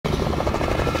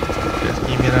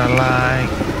I like.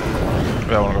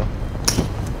 Where I wanna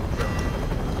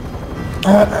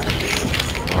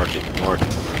Market,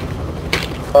 market.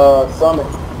 Summit.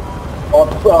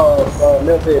 On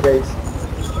military base.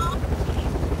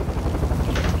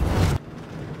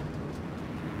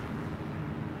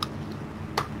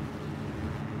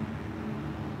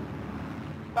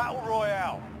 Battle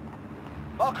Royale.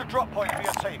 Mark a drop point for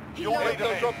your team. You'll lead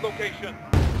them in. Drop location.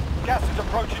 Gas is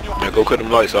approaching your Yeah, go cut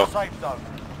them lights off. safe zone.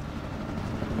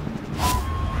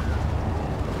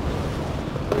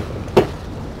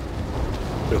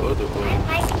 The other way.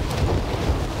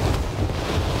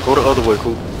 Go the other way,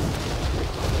 cool.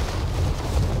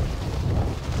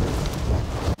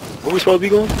 Where we supposed to be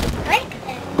going?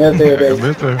 Military go? base.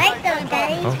 Military. Right though,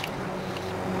 Daddy.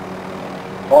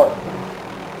 Oh.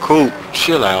 Cool,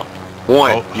 chill out.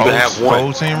 One, you can have one.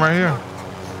 Whole team right here.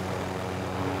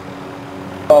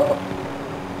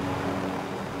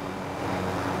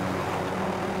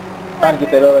 Trying to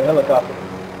get that other helicopter.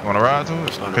 Wanna ride to it?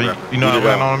 It's not Cause a you know ride. I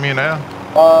ran on me in the air.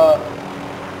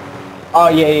 Oh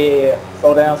yeah.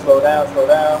 Slow down. Slow.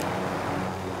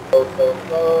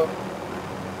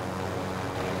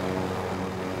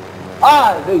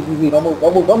 Ah, easy. Don't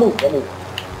move. Here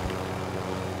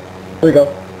we go.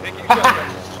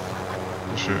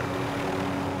 Shit.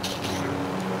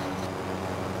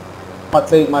 I'm gonna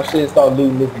take my shit and start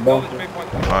looting this bunker.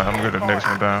 Alright, I'm gonna get the next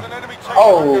one down.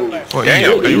 Oh, Well,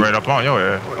 Damn, he right up on your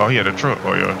ass. Oh, he had a truck.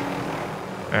 Oh, yeah.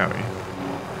 Damn, he.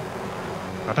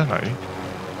 Oh, that's not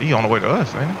he. He on the way to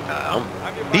us, ain't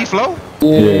he? He flow?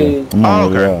 yeah. Oh,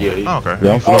 okay. Yeah, he- Oh, okay.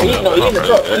 Yeah, I'm Oh, he in the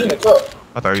truck. He in the truck.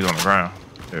 I thought he was on the ground.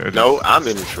 Yeah, No, I'm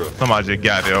in the truck. Somebody just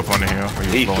got there up under him. When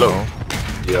He was flow. going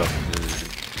Yeah. on.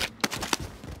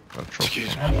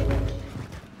 Excuse me.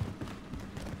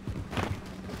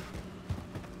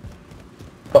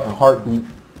 Fucking heartbeat.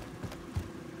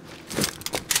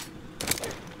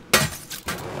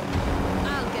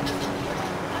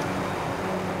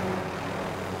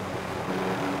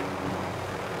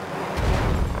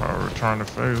 Return to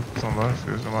fail. Somebody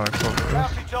close to us.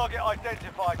 Bounty target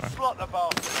identified. Slot the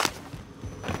bastard.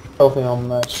 Trophy on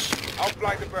that. I'll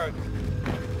fly the bird.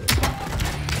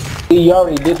 You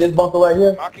already did this bunker right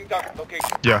here? Marking target location.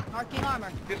 Yeah, Marking armor.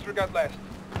 Disregard last.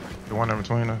 the one in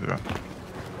between us. Yeah.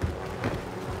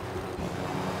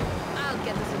 I'll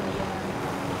get this in the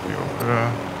air. You over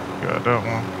there. Got that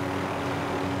one.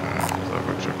 So I'll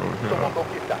go check over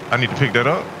here. I need to pick that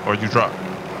up, or you drop it?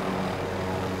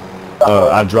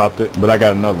 I dropped it, but I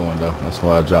got another one though. That's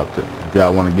why I dropped it. If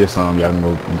y'all want to get some, y'all can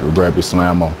go grab your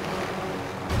slam on.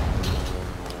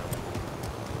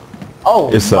 Oh,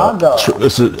 It's my God.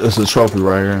 it's a trophy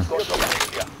right here.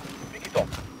 Pick it up.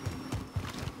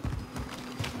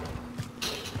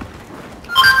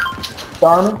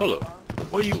 Darn Hold up.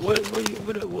 Where the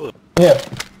what? Yeah.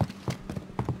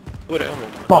 Where the ammo?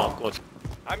 Come on. I'm going to,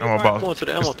 Ammo box. going to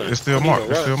the ammo thing. It's still marked.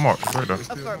 It's still marked. It's right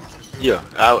there. Yeah,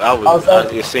 I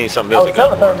just seen something I else. was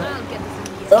telling her, I'll get this in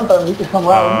the air. sometimes you can come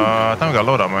around with me. I think we got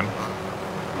load up, man.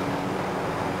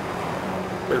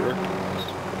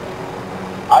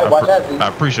 Alright, watch that, I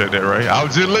appreciate that, Ray. I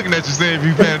was just looking at you saying if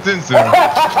you paying attention to me.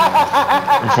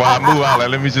 Before I move out, like,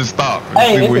 let me just stop and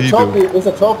Hey, see what it's he a trophy. do. It's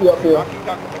a trophy up here.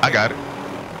 I got it.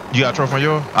 You got a trophy on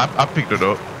yours? I picked it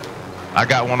up. I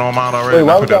got one on mine already. Wait,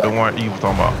 And I why put we up the got- one E was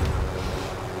talking about.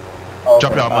 Okay,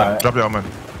 Drop y'all money. alright. Drop y'all money.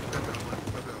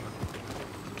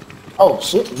 Oh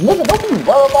shit, nigga, don't you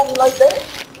rub on me like that?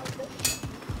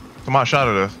 Somebody shot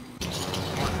at us.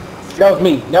 That was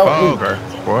me. That was Oh, me. okay.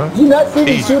 What? Did you not see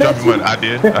me He shoot drop at your you? money. I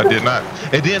did. I did not.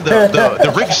 And then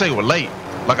the ricochet was late.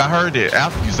 Like I heard it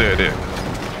after you said that.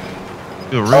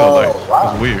 It was real late. Wow.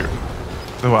 It was weird.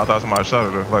 That's why I thought somebody shot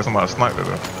at us. Like somebody sniped at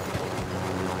us.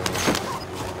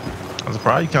 I'm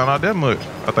surprised you count out that much.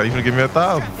 I thought you were gonna give me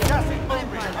 1,000.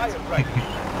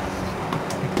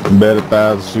 Bet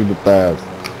 1,000, shoot 1,000.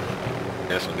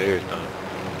 That's what they're done.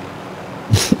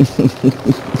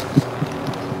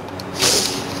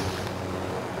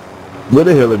 Where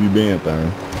the hell have you been, thing?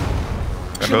 And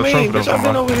What those you mean? trophies Bitch, I've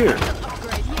been over here.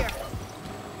 Upgrade here.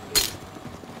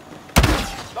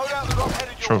 Load out the rock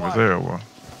headed your trophies way. there, boy.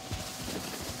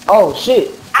 Oh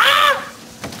shit. Ah!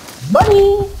 Bunny!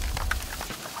 You're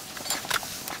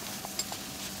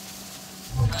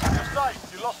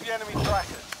safe. You lost the enemy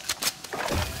trackers.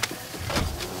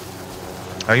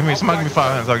 Hey, somebody give me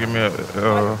 500, so I'll give me a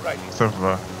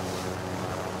 75.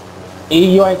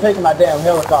 E, you ain't taking my damn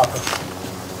helicopter.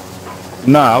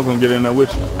 Nah, I was gonna get in there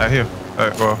with you. Hey, here. Hey,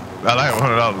 well, I have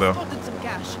 $100 left. Spotted some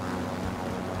cash.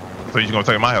 So you gonna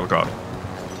take my helicopter?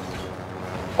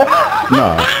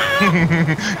 Nah,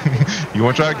 You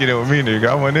wanna try to get in with me, nigga?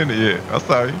 I wasn't in it yet. I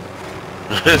saw you.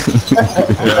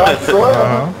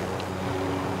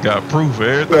 Got proof of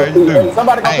everything you do. Hey,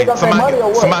 somebody gonna pick up their money or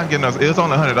what? Somebody getting us. It's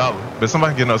only $100, but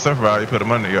somebody getting us surfer value. Put the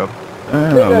money together.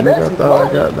 Damn, nigga, I thought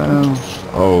I got down.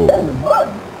 Oh.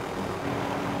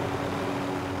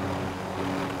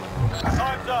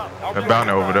 Time's up. That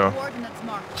bounty over there. Coordinates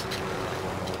marked.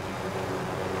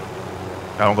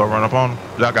 I don't go run up on them.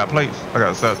 Y'all got plates. I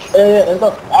got such. Yeah, let's go.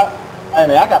 I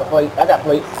mean, I got a plate. I got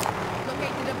plates.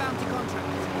 Located a bounty contract.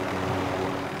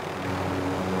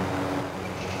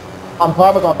 I'm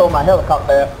probably gonna throw my helicopter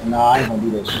there. Nah, I ain't gonna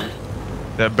do that shit.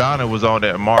 That bounty was on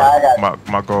that mark.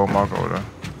 My gold mark over there.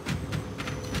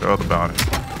 The other bounty.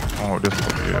 Oh, this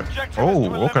one here. Objective is to Oh,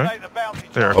 okay. eliminate the bounty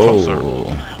They are target. closer.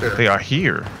 Oh. They are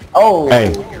here. Oh.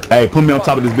 Hey, put me on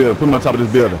top of this building. Put me on top of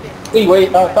this building. E, where you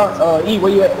at?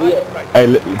 Where you at?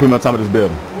 Hey, put me on top of this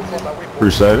building.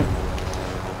 Appreciate it.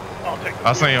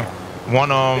 I see him.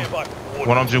 One of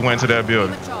them just went to that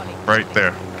building. Charlie. Right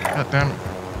there. God damn it.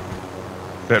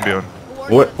 That building.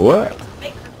 What?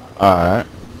 Alright.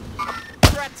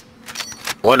 Threat.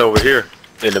 One over here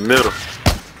in the middle.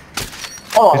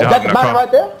 Oh, He is dropped that in the that bounty car.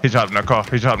 right there? He dropped in that car.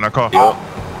 He dropped in that car. Yup.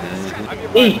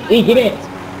 E, get in.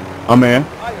 I'm in.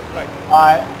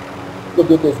 Alright.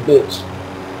 Look at this bitch.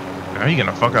 Damn, he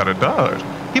getting the fuck out of Dodge.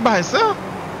 He by himself.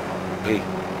 He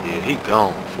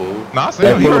gone, fool. Nah, I see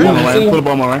Hey, him. pull up on him, See Raymond. him? Pull up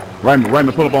on him, Raymond.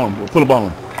 Raymond, pull up on him. Pull up on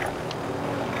him.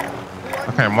 I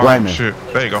can't mark Raymond. shit.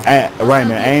 There you go.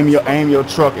 Raymond, aim your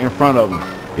truck in front of him.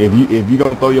 If you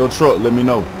gonna throw your truck, let me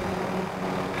know.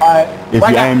 Alright. If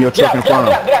you aim your truck in front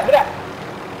of him. Get out.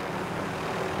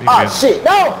 He Oh, missed. shit.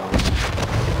 No.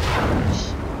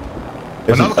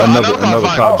 It's another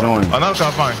fine. car joining. Another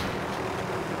car fine.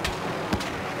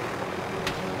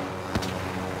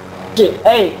 Shit.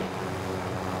 Hey.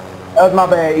 That was my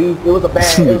bad, E. It was a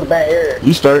bad area.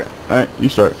 You start. Alright, you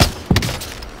start.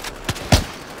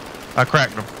 I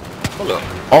cracked him. Hold up.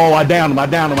 Oh, I downed him. I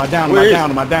downed him.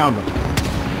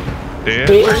 Dead.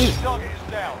 Bitch. Target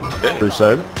is down.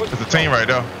 Appreciate it. It's a team right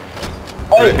there.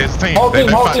 Hey. It's a team. Whole team,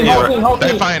 whole fight- team, yeah, whole team, whole They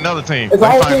team. find another team. It's They a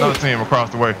whole find team. another team across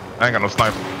the way. I ain't got no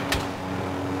sniper.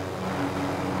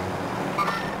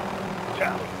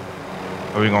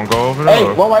 Are we gonna go over there? Hey,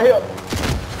 or- one right here.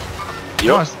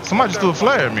 Somebody just threw a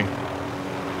flare at me.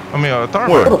 I mean, a What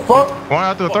thermite. the fuck? Why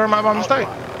I threw a thermite by mistake?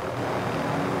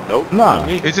 Nope. Nah.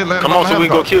 Me. It just landed Come on on, my so we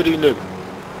can go helicopter. kill these niggas.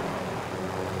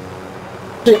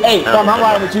 Shit, hey, come, I'm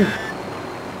riding with you.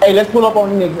 Hey, let's pull up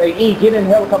on these niggas. Hey, E, get in the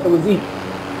helicopter with Z.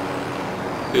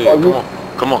 Yeah, Oh, you-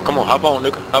 come on. Hop on,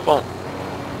 nigga. Hop on.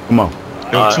 Come on.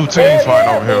 There were two teams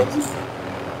fighting over here.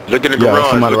 Look in the Yeah, garage.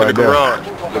 somebody Look in the right garage.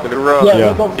 Look in the garage. Yeah, Yeah.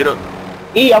 let's go. Get up.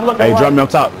 E, I'm looking Hey, right. drop me on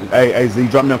top. Hey, Z,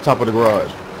 drop me on top of the garage.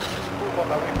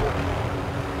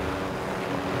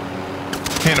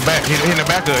 He in the back. He in the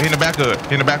back good. He in the back good.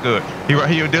 He in the back good. He right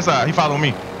here this side. He following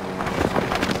me.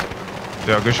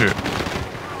 Yeah, good shit.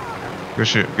 Good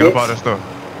shit. Get up all that stuff.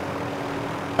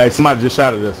 Hey, somebody just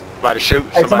shot at us. Somebody shoot.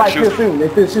 Hey, somebody shoot. still shooting. They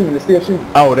still shooting.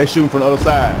 Oh, they shooting from the other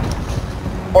side.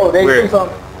 Oh, they Where? shoot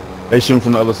something. They shooting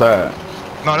from the other side.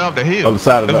 No, they're up the hill. Other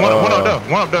side of There's the, one up there.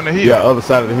 One up there on the hill. Yeah, other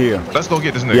side of the hill. Let's go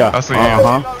get this nigga. Yeah. I see him.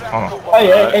 Hold on.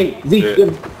 Hey, Z, Yeah. give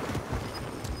him.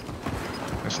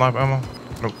 Is sniper ammo?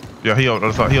 Nope. Yeah, he up the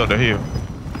other side. He up the hill.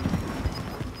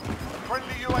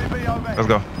 Friendly UAV over. Let's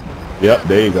go. Yep,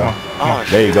 there you go. Oh,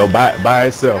 There you go. By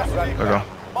itself. Let's go.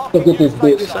 Go get this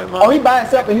bitch. Oh, he by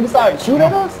himself and he decided to shoot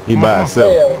at us? He by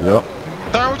himself. Yeah. Yep.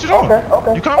 Third, what you doing?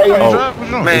 Okay. You coming? Hey, You oh. drive? What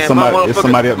you doing? Man, It's somebody- my it's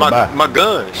somebody at the back. my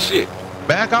gun. Shit.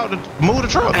 Back out to move the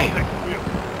truck.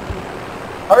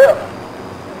 Hurry up.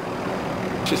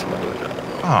 Shit, somebody was driving.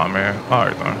 Oh man. All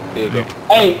right, then. There you go.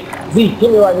 Hey, Z,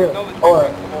 give me right here. Or,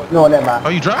 no, never mind. Oh,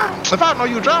 you drive? If I know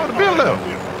you were driving, the bill left.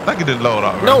 I could just load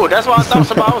out. Man. No, that's why I thought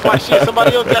somebody was like, shit,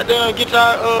 somebody else got there and get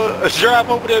y'all drive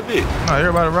over that bitch. No,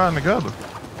 everybody riding together.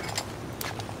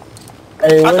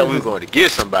 Hey, I where thought is we it? were going to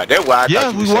get somebody. That's why I Yeah,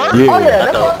 thought you we said were. that. Yeah. Oh, yeah,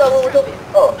 that's what I thought we were doing.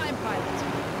 Oh. I'm pilot.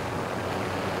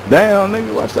 Damn,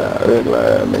 nigga, watch that.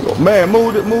 Nigga. Man,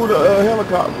 move the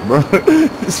helicopter, bro.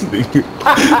 this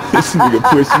nigga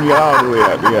pushed me all the way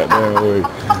out the goddamn way.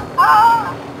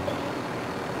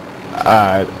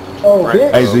 Alright. Oh, Right.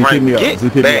 bitch. Hey, Z, pick me up. Get Z,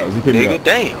 pick me back, up. Z, pick me nigga, up.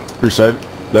 damn. Appreciate it.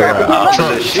 That's right. Oh,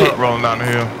 Truck, shit. truck rolling down the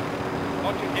hill.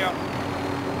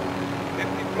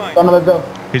 Come on, let's go.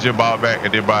 He just bought back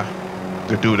and then by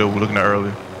the dude that we were looking at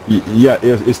earlier. Yeah,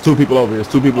 it's two people over here.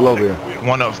 It's two people over here.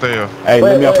 One upstairs. Hey,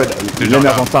 Wait, let me up wait.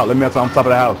 on top. Let me up on top of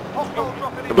the house.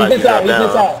 Somebody He's drop inside, he's down.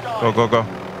 inside. Go.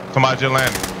 Somebody just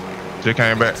landed. Just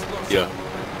came back. Yeah.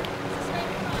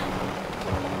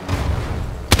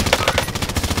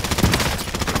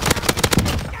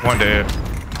 One dead.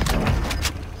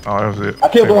 Oh, that was it. I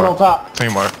killed the one on top.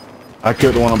 Teamwork. I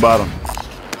killed the one on the bottom.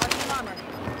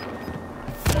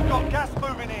 We've got gas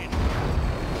moving in.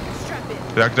 Strap in.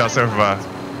 Y'all can just survive.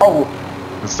 Oh,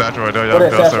 The statue right there, y'all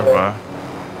What can is just that? survive.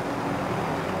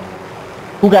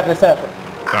 who got this happen?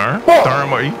 Thurn? Fuck. Thurn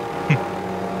or E?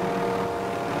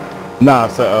 Nah,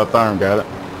 Therm got it.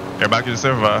 Everybody can just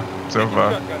survive.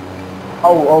 Survive.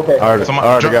 Oh, okay. I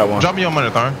already got one. Drop me your money,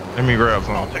 Thurn. Let me grab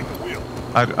some. I'll take the wheel.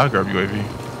 I'll grab UAV.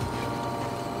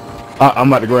 I'm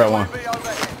about to grab one. UAV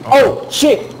overhead. Oh,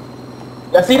 shit.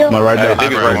 Y'all see them? I'm right there. Hey,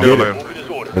 niggas I'll right grab there. one. Get it. Moving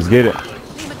order. Let's get it.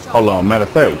 Lima Charlie. Hold on, matter of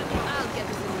fact. I'll get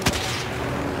this.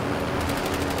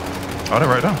 Oh, they're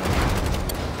right there.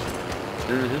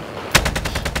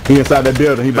 He inside that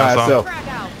building. He by That's all. himself. Frag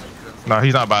out. Nah,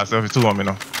 he's not by himself. He's two on me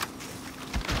now.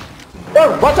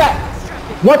 Yo, watch out.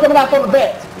 One coming out from the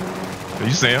back.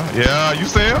 You see him? Yeah, you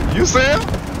see him? You see him?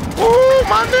 Ooh,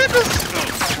 my niggas.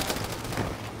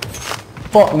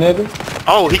 Fuck, nigga.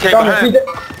 Oh, he came Y'all see behind. that?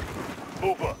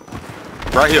 Move up.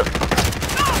 Right here.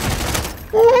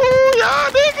 Ooh,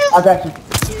 y'all niggas. I got you.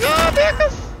 Y'all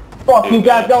niggas. Fuck you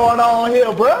got going on here,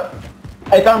 bruh?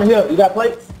 Hey, Thurman Hill, you got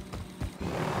plates?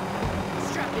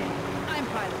 Strap in. I'm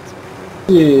pilot.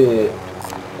 Shit.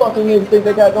 Fucking niggas think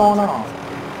they got going on.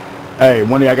 Hey,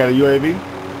 one of y'all got a UAV?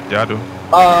 Yeah, I do.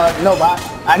 No, but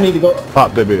I need to go.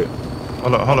 Pop that bit.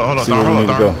 Hold up. See where we need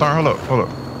to go. Thurn, hold up.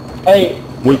 Hey,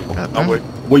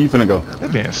 Where you finna go? They're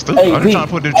being stupid. Hey, I'm Z. just trying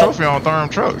to put this trophy on Thurn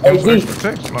truck. Hey, Give us Z. extra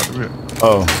protection out the bit.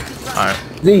 Oh, Alright.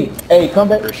 Z, hey, come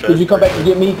back. Appreciate Could you it. come back and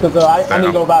get me? Cause I need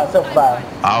to go by a self-buy.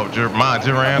 Oh, mine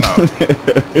just ran out.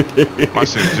 My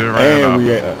shit just ran and out. we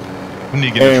We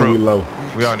need to get in and the we truck.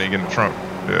 low. We all need to get in the trunk.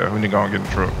 Yeah, we need to go and get in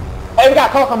the truck. Hey, we got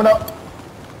a car coming up.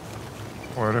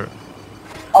 Where that?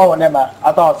 Oh, never mind.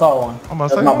 I thought I saw one. I'm about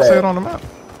to That's say, I my don't see it bad. on the map.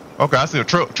 Okay, I see a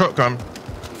truck coming.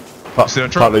 Pop, See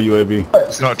that truck? pop the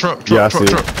UAV. No, truck. Yeah, I see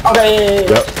it. Okay,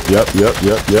 yeah.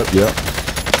 Yep.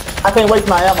 I can't waste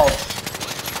my ammo.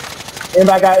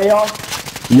 Anybody got AR?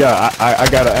 Yeah, I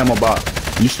got an ammo box.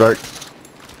 You straight.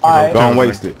 Alright. Don't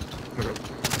waste it.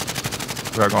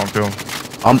 We gotta go and kill him.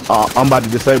 I'm about to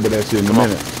disable that shit in a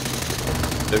minute.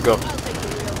 Let's go.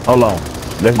 Hold on.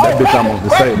 That bitch almost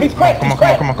He's disabled. cracked.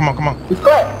 Come on. He's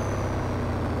cracked.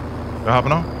 You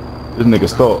hopping on? This nigga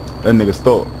stalled. That nigga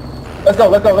stalled. Let's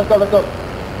go.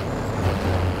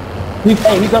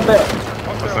 He's up there.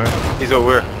 What's that? He's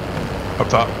over here. Up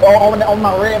top. Oh, on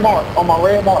my red mark.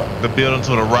 The building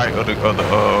to the right of the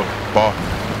bar.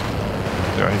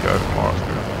 Yeah, he got it marked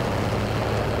there.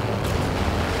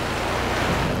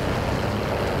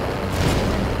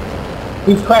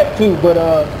 He's cracked too, but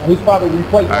he's probably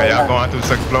replaced. Alright, right y'all now. going through the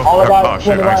second floor? All I got Oh is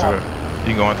shit, 20 I see rounds. that.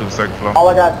 You going through the second floor? All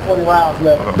I got is 20 rounds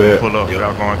left. Bet. Pull up,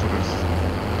 y'all going through this.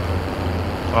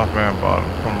 Top man bottom.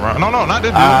 Come around. No, not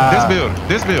this building.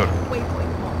 This building. Wait,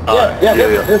 mark. Yeah.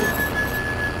 Yeah.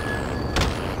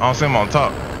 I don't see him on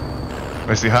top.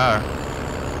 Let's see high.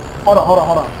 Hold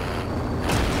on.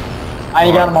 I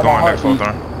ain't got him on Go my on heart next one, beat.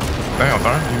 Thurn. Damn,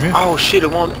 Thurn, you missed. Oh shit,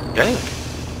 it won't. Damn.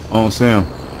 I don't see him.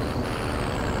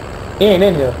 He ain't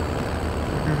in here.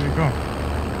 Where did he go?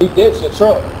 He did your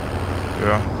truck.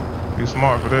 Yeah, he's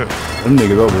smart for that. Them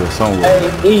niggas over here somewhere.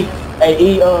 Hey,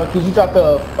 E, could you drop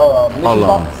the mission Hold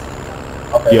on. box?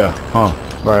 Okay. Yeah,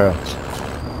 right here.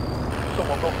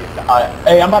 Someone got hit. Alright.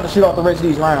 Hey, I'm about to shoot off the rest of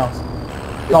these rounds.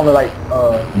 It's only like,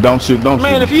 Don't shoot.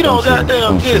 Man, if you don't shoot. goddamn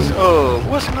Don't just shoot.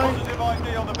 what's the name? Positive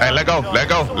ID on the Hey, let go.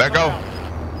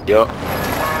 Yup.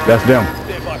 That's them.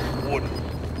 Stand by for order.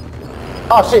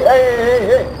 oh shit,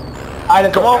 hey. Alright,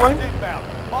 let's Come go. on, man.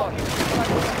 Inbound. Marking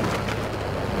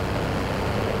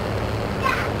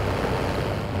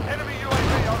enemy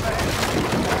UAV overhead.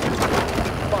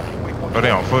 Marking waypoint. Oh, they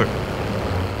on foot.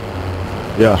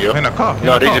 Yeah. Yep. In the car.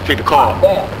 No, they just picked the car.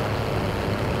 Damn.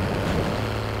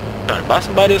 Trying to buy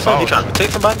somebody or something? Oh. You trying to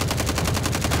protect somebody?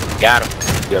 Got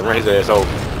him. Yeah, run his ass over.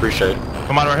 Appreciate it.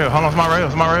 Somebody right here. Hold on, somebody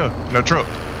right here. The truck.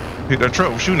 The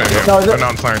truck was shooting at him. No, is it- They're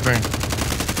not the same thing.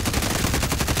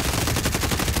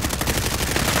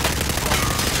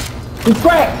 He's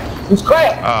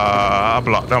cracked. I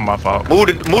blocked. That was my fault. Move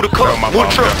the That was car. my Move the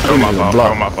fault. truck. That was my fault.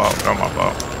 Block. That was my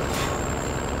fault.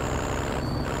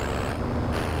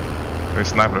 They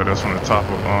sniped at us from the top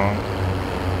of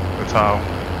the tower.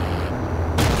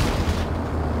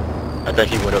 I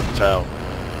think he went up the tower.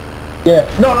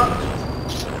 Yeah. No.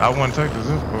 I wouldn't take the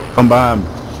zip, but Come behind me.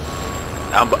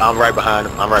 I'm right behind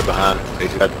him. They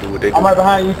just got to do what they do. I'm right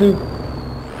behind you too.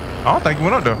 I don't think he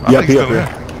went up there. I Yeah, think he's he up still in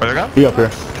here. there. Oh, you got him? He up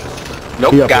here.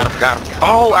 Nope, He up got there. him.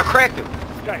 Oh, I cracked him.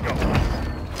 Tango.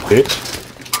 Bitch.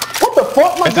 What the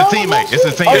fuck, my It's a gun? teammate. It's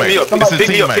a Pick me teammate. up. It's a Pick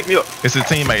me up. Pick me up. teammate. It's a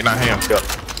teammate, not him. Yeah.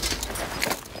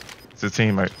 It's a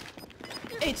teammate.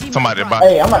 18 Somebody right. by.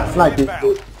 Hey, I'm about to snipe this Inbound.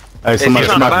 dude. Hey, somebody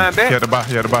trying to sniping. line back? He had to buy.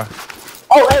 He had to buy.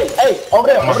 Oh, hey, over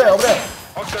there.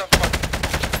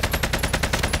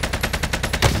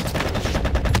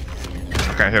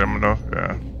 I can't hit him enough.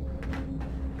 Yeah.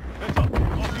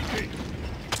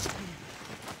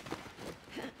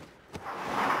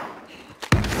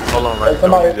 Hold on, right?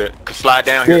 somebody- Slide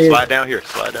down here. Yeah. Slide down here.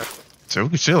 Slide down. So we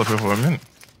can chill up here for a minute.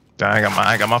 I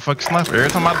ain't got my fucking sniper. Every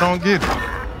time I don't get it.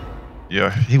 Yeah,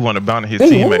 he wanted to bounty his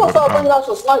Dude, who teammate. wants with to the bring bounty. out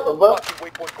your sniper, bro?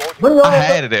 Waypoint coordinates. Bring your I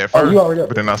had it at Oh, first, you already up.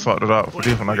 but then I swapped it out for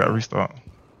this when I got restarted.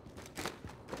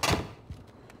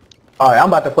 Alright, I'm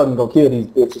about to fucking go kill these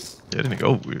bitches. Yeah, this nigga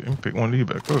over with. Let me pick one of these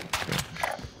back up.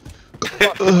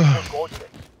 Waypoint coordinates.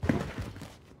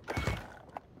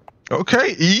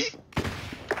 Okay, E.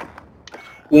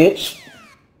 Bitch.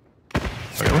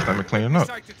 Okay, what's that? Me cleaning up.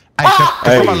 Ah!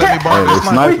 Hey, somebody let me borrow Hey, this they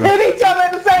sniper. We hit each other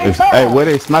at the same time. Hey, where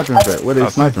they sniping from? Where they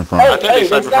sniping from? Hey, think they they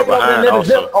sniping from sniping over behind in the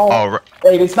also. zip. Oh, right.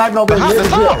 Hey, they sniping over in The the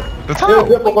top, zip. the top. Little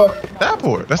zip over. The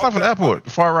airport. That's not from the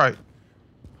airport. Far right.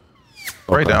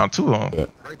 Right Okay. down two on. Yeah.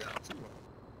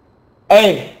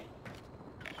 Hey.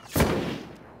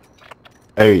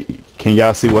 Hey, can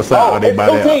y'all see what's up? Oh, Are they it's by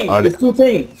two there? teams. Are It's they? two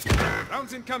teams.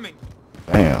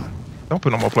 Damn, Don't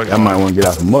put no more plates I on. might want to get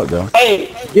out the mud though.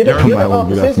 Hey, get up, I get might up wanna on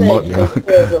get out position. some up,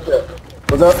 Hey,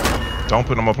 what's up? Don't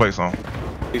put no more plates on.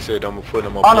 He said, "I'm gonna put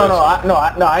him on." Oh, no,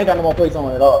 I ain't got no more plates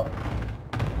on at all.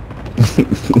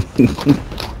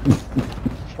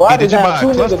 Well, I Hey, did just you have buy a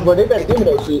two cluster? niggas, but they better give me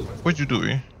that shit. What'd you do,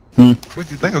 E? Hmm?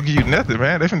 They gonna give you nothing,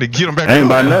 man. They finna get them back I ain't up.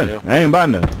 buy nothing. I ain't buy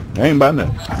nothing. I ain't buy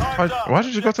nothing. Why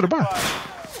did you go to the bar?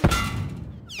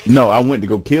 No, I went to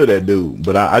go kill that dude,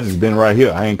 but I just been right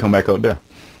here. I ain't come back up there.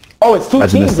 Oh, it's two I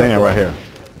just been teams. staying up right there. here.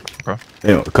 Okay.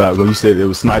 You know, 'cause when you said it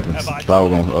was sniping, so I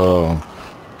was gonna.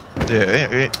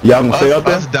 Yeah, Y'all gonna stay up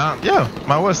there? us down. Yeah,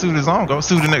 my what suit is on. Go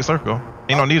suit the next circle.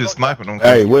 You don't need a sniper. Don't.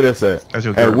 Hey, where that's at? That's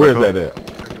your Hey, girl where's back that up.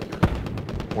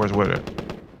 at? Where's what at?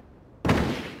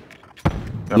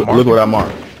 That Look mark? what I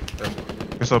marked.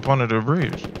 It's up under the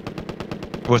bridge.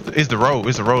 It's the road.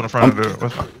 It's the road in front of the.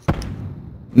 What's my,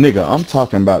 Nigga, I'm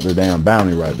talking about the damn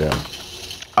bounty right there.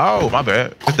 oh, my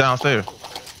bad. It's downstairs.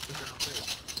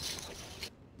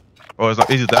 Or is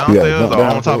it downstairs jump or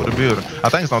down on top of forward. the building? I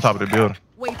think it's on top of the building.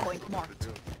 Waypoint marked.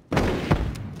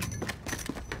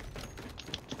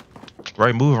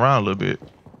 Right, move around a little bit.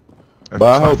 But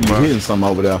I hope you hitting something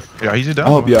over there. Yeah, he's just down. I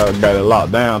hope y'all got it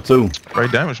locked down too. Right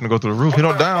damage gonna go through the roof. He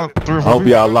don't down 3 or I 4 hope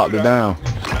y'all locked it down.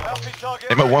 Healthy target.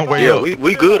 They went one way Yeah, up.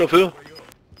 we good up here.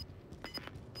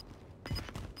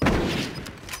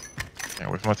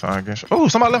 Can't waste my time against. Oh,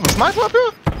 somebody left a sniper up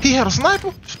here? He had a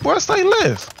sniper? Boy, say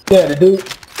less. Yeah, the dude.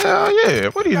 Hell yeah.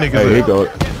 What are you niggas Hey, here at? go.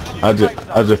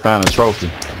 I just found a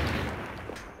trophy.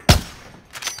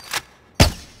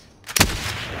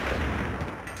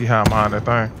 He hiding behind that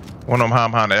thing. One of them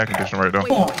hiding behind the air conditioner right there.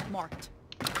 Waypoint marked.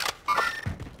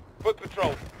 Foot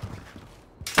patrol.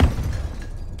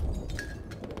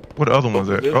 Where the other ones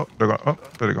at? Oh, they're going. Oh,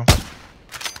 there they go.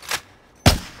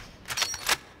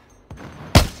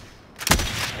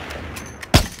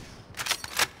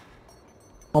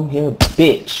 Come here,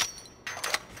 bitch.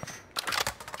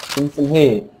 Give me some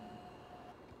head.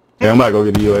 Yeah, I'm about to go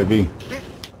get the UAV.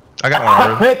 I got one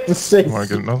I already. hate to say. You wanna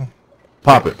get another?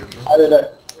 Pop it. I did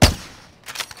that.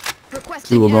 Requesting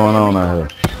See what's going area on out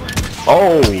here.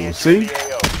 Oh, see?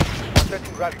 AO.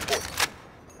 Setting rally point.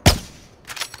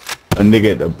 A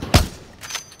nigga at the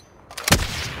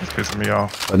It's pissing me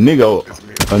off. a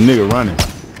nigga running.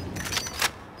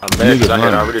 I'm mad 'cause I had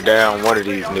running. already down one of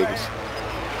these niggas.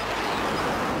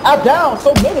 I down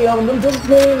so many of them just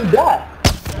didn't die.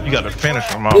 You gotta finish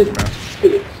them off, It's- man.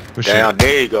 shit. Good shit. Down,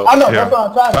 there you go. I know, Yeah. that's what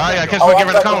I'm trying to Ah, say. yeah, catch Oh, me, I'm give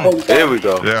it a trying to cone. say There we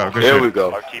go. Yeah, good there shit. we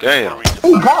go. Damn.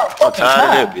 He got I'm fucking tired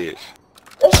of that time. bitch.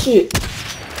 That shit.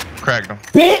 Cracked them.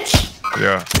 Bitch!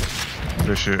 Yeah.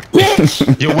 Good shit.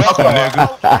 Bitch! You're welcome, nigga.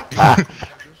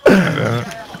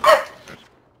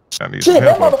 I need some Shit,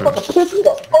 that help up here. motherfucker pissed me the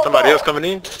fuck Somebody off. else coming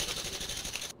in?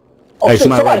 Oh, Hey, shit,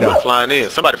 somebody right there. left. Flying in.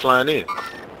 Somebody flying in.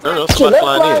 No, Shit, somebody let's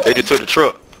flying fly. in. They just took the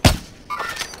truck.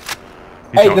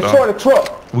 He Hey, jumped destroy down. the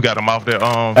truck. We got him off that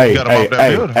Hey, we got him hey, off that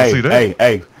hey, building. See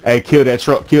that? hey, kill that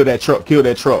truck, kill that truck, kill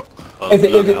that truck. Is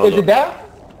it down?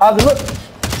 How's it looking?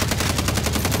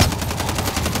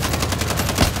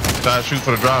 Try to shoot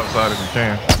for the driver's side if you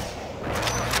can.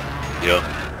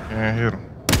 Yeah. Can't hit him.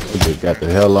 They just got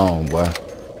the hell on, boy.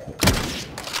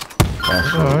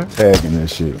 That's alright. tagging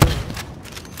this shit.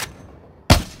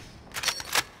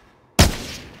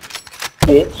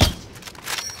 Bitch.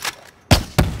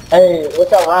 Hey,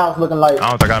 what's your rounds looking like? I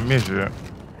don't think I missed you yet.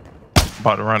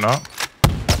 About to run out.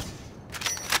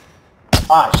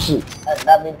 Ah, shit. I did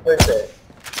not mean to push that.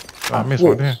 I missed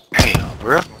one then. Damn,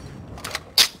 bro.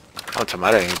 I'm talking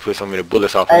about I ain't put so many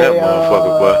bullets off of that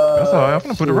motherfucker, boy. That's all right. I'm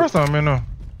gonna put the rest of them in there.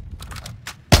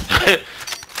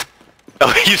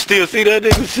 Oh, you still see that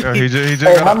nigga? Yeah, he just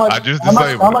Hey, got I just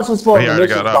disabled how much was for He the already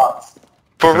mission got out. box?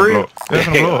 For real? It's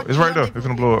gonna blow up. It's right there. It's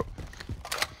gonna blow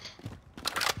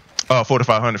up.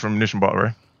 4,500 from munition box,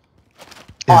 right?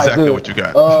 Exactly Right, what you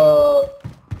got.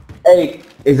 Hey,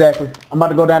 exactly. I'm about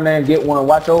to go down there and get one.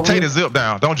 Watch over. Take the zip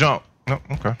down. Don't jump. No,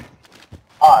 okay.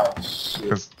 Alright, shit.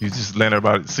 Because you just letting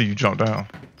everybody see you jump down.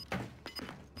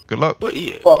 Good luck. What?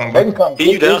 Yeah. Fuck, they can come Are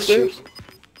you get this downstairs? shit.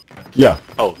 Yeah.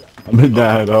 Oh, I've been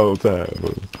down here the whole time.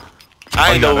 Bro. I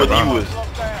ain't you know got whether that you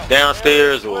was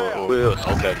downstairs or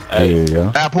okay. Hey,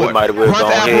 Yeah. we Airport. might have well Run to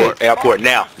gone ahead. airport. Airport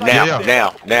now. Now.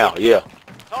 Yeah.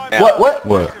 Now. What? What?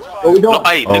 What we doing? No,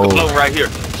 hey, nigga floating right here.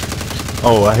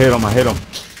 Oh, I hit him.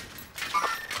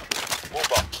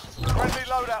 Friendly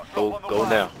loadout drop on the Go way.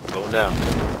 now. Go now.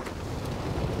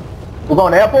 We're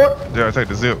going to the airport? Yeah, take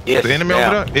the zip. Yes, The enemy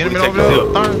now. over there? Enemy We over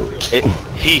there?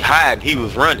 He hiding. He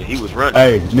was running.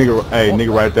 Hey,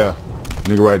 nigga right there.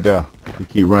 Nigga right there. You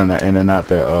keep running that in and out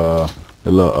that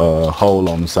the little hole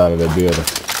on the side of that building.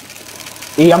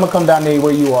 Yeah, I'm gonna come down there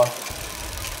where you are.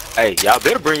 Hey, y'all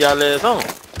better bring y'all ass on.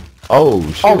 Oh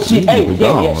shit. Oh shit, hey, We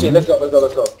yeah, gone. shit. Let's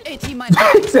go. 18 minutes.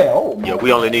 He said, oh. Yeah,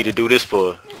 we only need to do this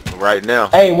for right now.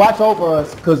 Hey, watch over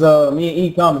us, cause me and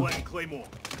E coming.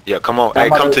 Yeah, come on. Hey,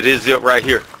 come to this zip right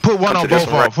here. Put one Come on to this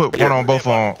both one on. right Put here. one on both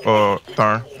on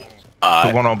Thurn.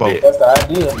 Put one on both. bet. That's the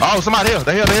idea. Oh, somebody here.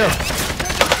 They here.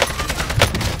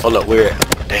 Hold up, where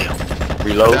at? Damn.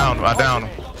 Reload. I down him.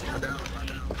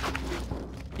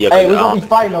 Yeah, Hey, we're gonna be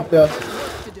fighting up there.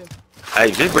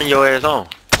 hey, just bring your ass on.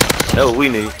 That's what we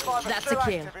need. That's a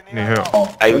kill. Need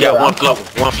help. Hey, we got one floater.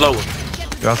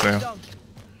 Y'all see him.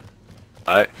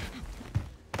 Alright.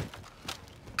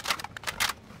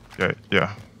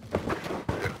 Yeah.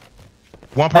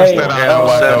 One person Hey, stay down there and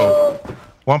watch uh, those.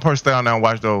 One person stay down there and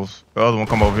watch those. The other one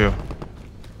come over here.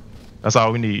 That's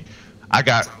all we need. I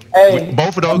got Hey,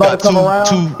 both of those I'm about got to come around.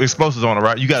 two explosives on it,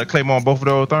 right? You got a claymore on both of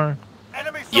those, Thurn?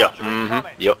 Enemy Yeah. soldier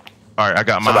incoming. Yep. All right, I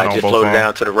got mine Somebody on just both of floated them.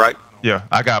 down to the right. Yeah,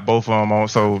 I got both of them on.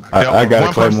 So I got a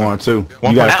one person- Claymore too.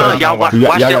 one You got person- a Y'all watch, y'all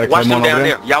watch got a them Claymore down over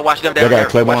there. there? Y'all watch them Y'all down got a there.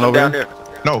 Claymore Watch them over down there?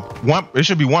 there. No, one. It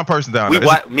should be one person down there.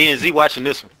 Me and Z watching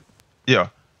this one. Yeah.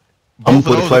 I'm Both gonna of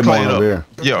put a those are Claymore clayed over up. here.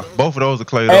 Yeah, both of those are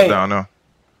clayed Hey. up down there.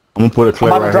 I'm gonna put a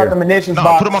clay I'm about to right drop the here. munitions No,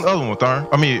 box. put them on the other one, Thurn.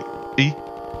 I mean, E.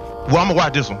 Well, I'm gonna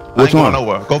watch this one. I Which ain't going one?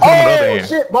 nowhere. Go put them on the other Oh end.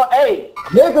 shit, but hey,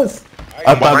 niggas.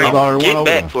 I thought there was already one Get over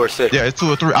back there. for a second. Yeah, it's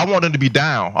 2 or 3. I want them to be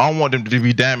down. I don't want them to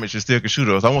be damaged and still can shoot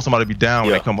us. I want somebody to be down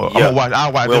when they come up. I'm gonna watch.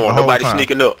 I'll watch We this don't the want whole nobody time.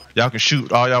 sneaking up. Y'all can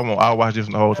shoot all y'all want. I'll watch this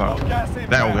the whole time.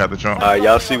 Now we have to jump. Alright,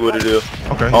 y'all see what it is.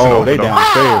 Okay. Oh, they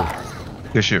downstairs.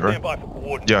 This shit, right? Standby for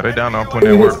coordinates. Yeah, they down there. I'm putting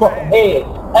in In his work. fucking head.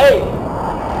 Hey,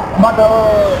 I'm about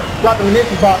to drop the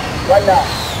munitions box right now.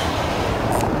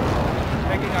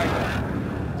 Taking over.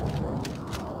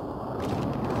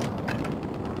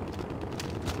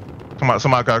 Come on,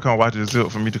 somebody gotta come watch this zip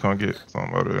for me to come get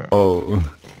something out of there. Oh,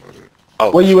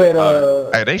 Oh, Where you shit.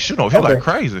 at? Hey, they shoot over here Okay. like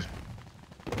crazy.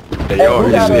 They are.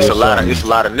 who got It's it? a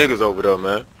lot of niggas over there,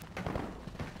 man.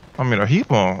 I mean, a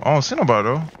heap on. I don't see nobody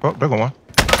though. Oh, they're going.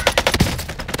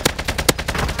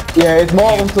 Yeah, it's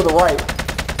more of them to the right.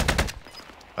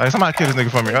 Hey, somebody kill this nigga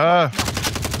for me. Yeah,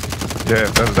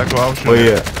 that's exactly what I was shooting. oh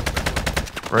yeah.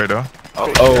 Right there. Oh,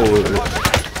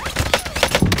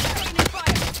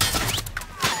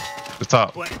 The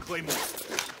top.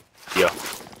 Yeah.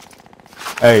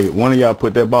 hey, one of y'all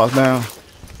put that box down.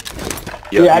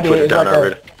 Yeah, Yeah, I you put did. it down It's right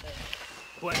already.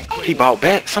 He bought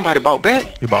back. Somebody bought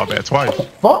back. He bought that twice.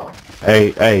 Fuck.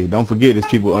 Hey, don't forget there's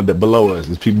people below us.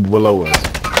 There's people below us.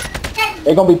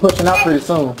 They're gonna be pushing out pretty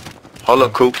soon. Hold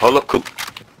up, Coop.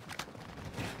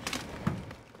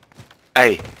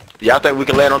 Hey, y'all think we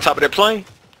can land on top of that plane?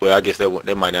 Well, I guess that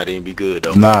might not even be good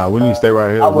though. Nah, we need to stay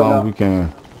right here I as would long as not. we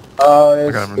can.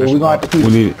 We're gonna have to keep.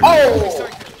 We need. Oh,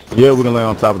 Yeah, we're gonna lay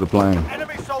on top of the plane.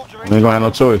 Enemy soldier We ain't gonna have no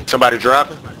choice. Somebody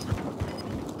dropping?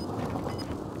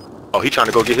 Oh, he trying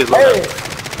to go get his hey. loadout.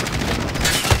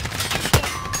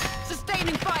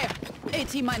 Sustaining fire.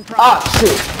 18 mine prime. Ah,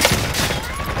 shit.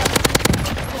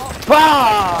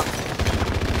 Ah.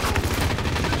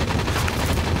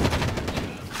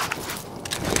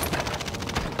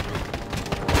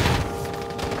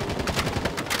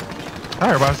 How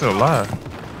everybody still alive?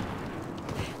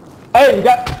 Hey,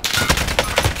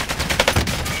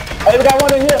 we got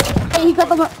one in here. Hey, he's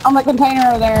up on the container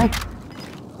over there.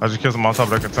 I just killed him on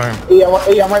top of that container. Yeah,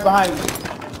 I'm right behind you.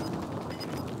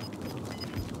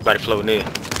 Somebody floating in.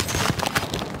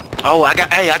 Oh, I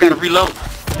gotta reload.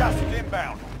 gas is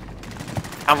inbound.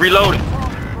 I'm reloading.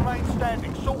 Targets remain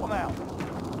standing. Sort them out.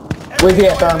 Where's he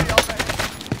at, Thurman? Enemy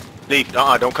Sneak.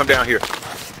 Don't come down here.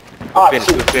 Oh, Good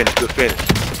finish. Good finish.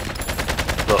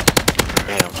 Look.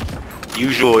 Damn.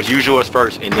 Use yours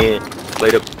first, and then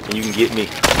plate up, and you can get me.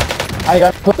 I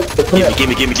got put Give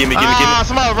me.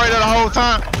 Somebody right there the whole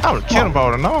time. I would have killed him,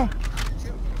 but no.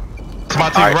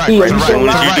 Somebody to your right. As soon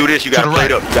as you do this, you gotta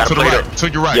plate up. You gotta plate up. To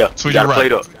your right. Yeah, to you your gotta right.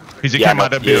 plate up. He just came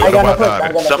out that building. I got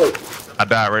no plate. I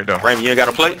died right there. Raymond, you ain't got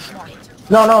a plate?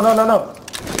 No.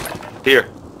 Here.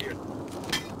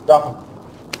 Go.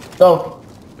 Go.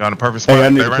 You're on the perfect spot. Hey, I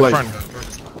need They're a right plate. in front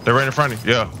of you. They're right in front of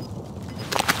you. Yeah.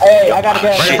 Hey, I got a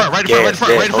gas. Right in front.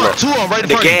 Right in front. Two of them right in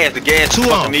front. The gas Two of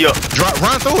fucking them. me up.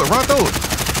 Run through it.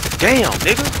 Damn,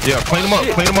 nigga. Yeah, clean him up.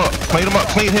 Clean him up.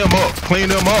 Clean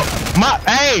him up.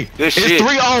 Hey, Good it's shit.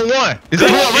 3-on-1. It's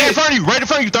Good 3-on-1 right in shit. front of you. Right in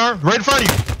front of you, Thurn. Right in front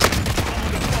of you.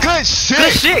 Good shit.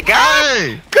 Good shit, guys.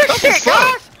 Hey, Good that's shit, what's up.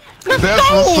 guys. Let's That's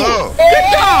go. what's up. Good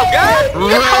job, guys.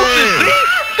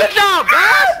 Ray. Good job,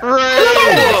 guys. Ray.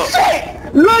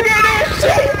 Look at this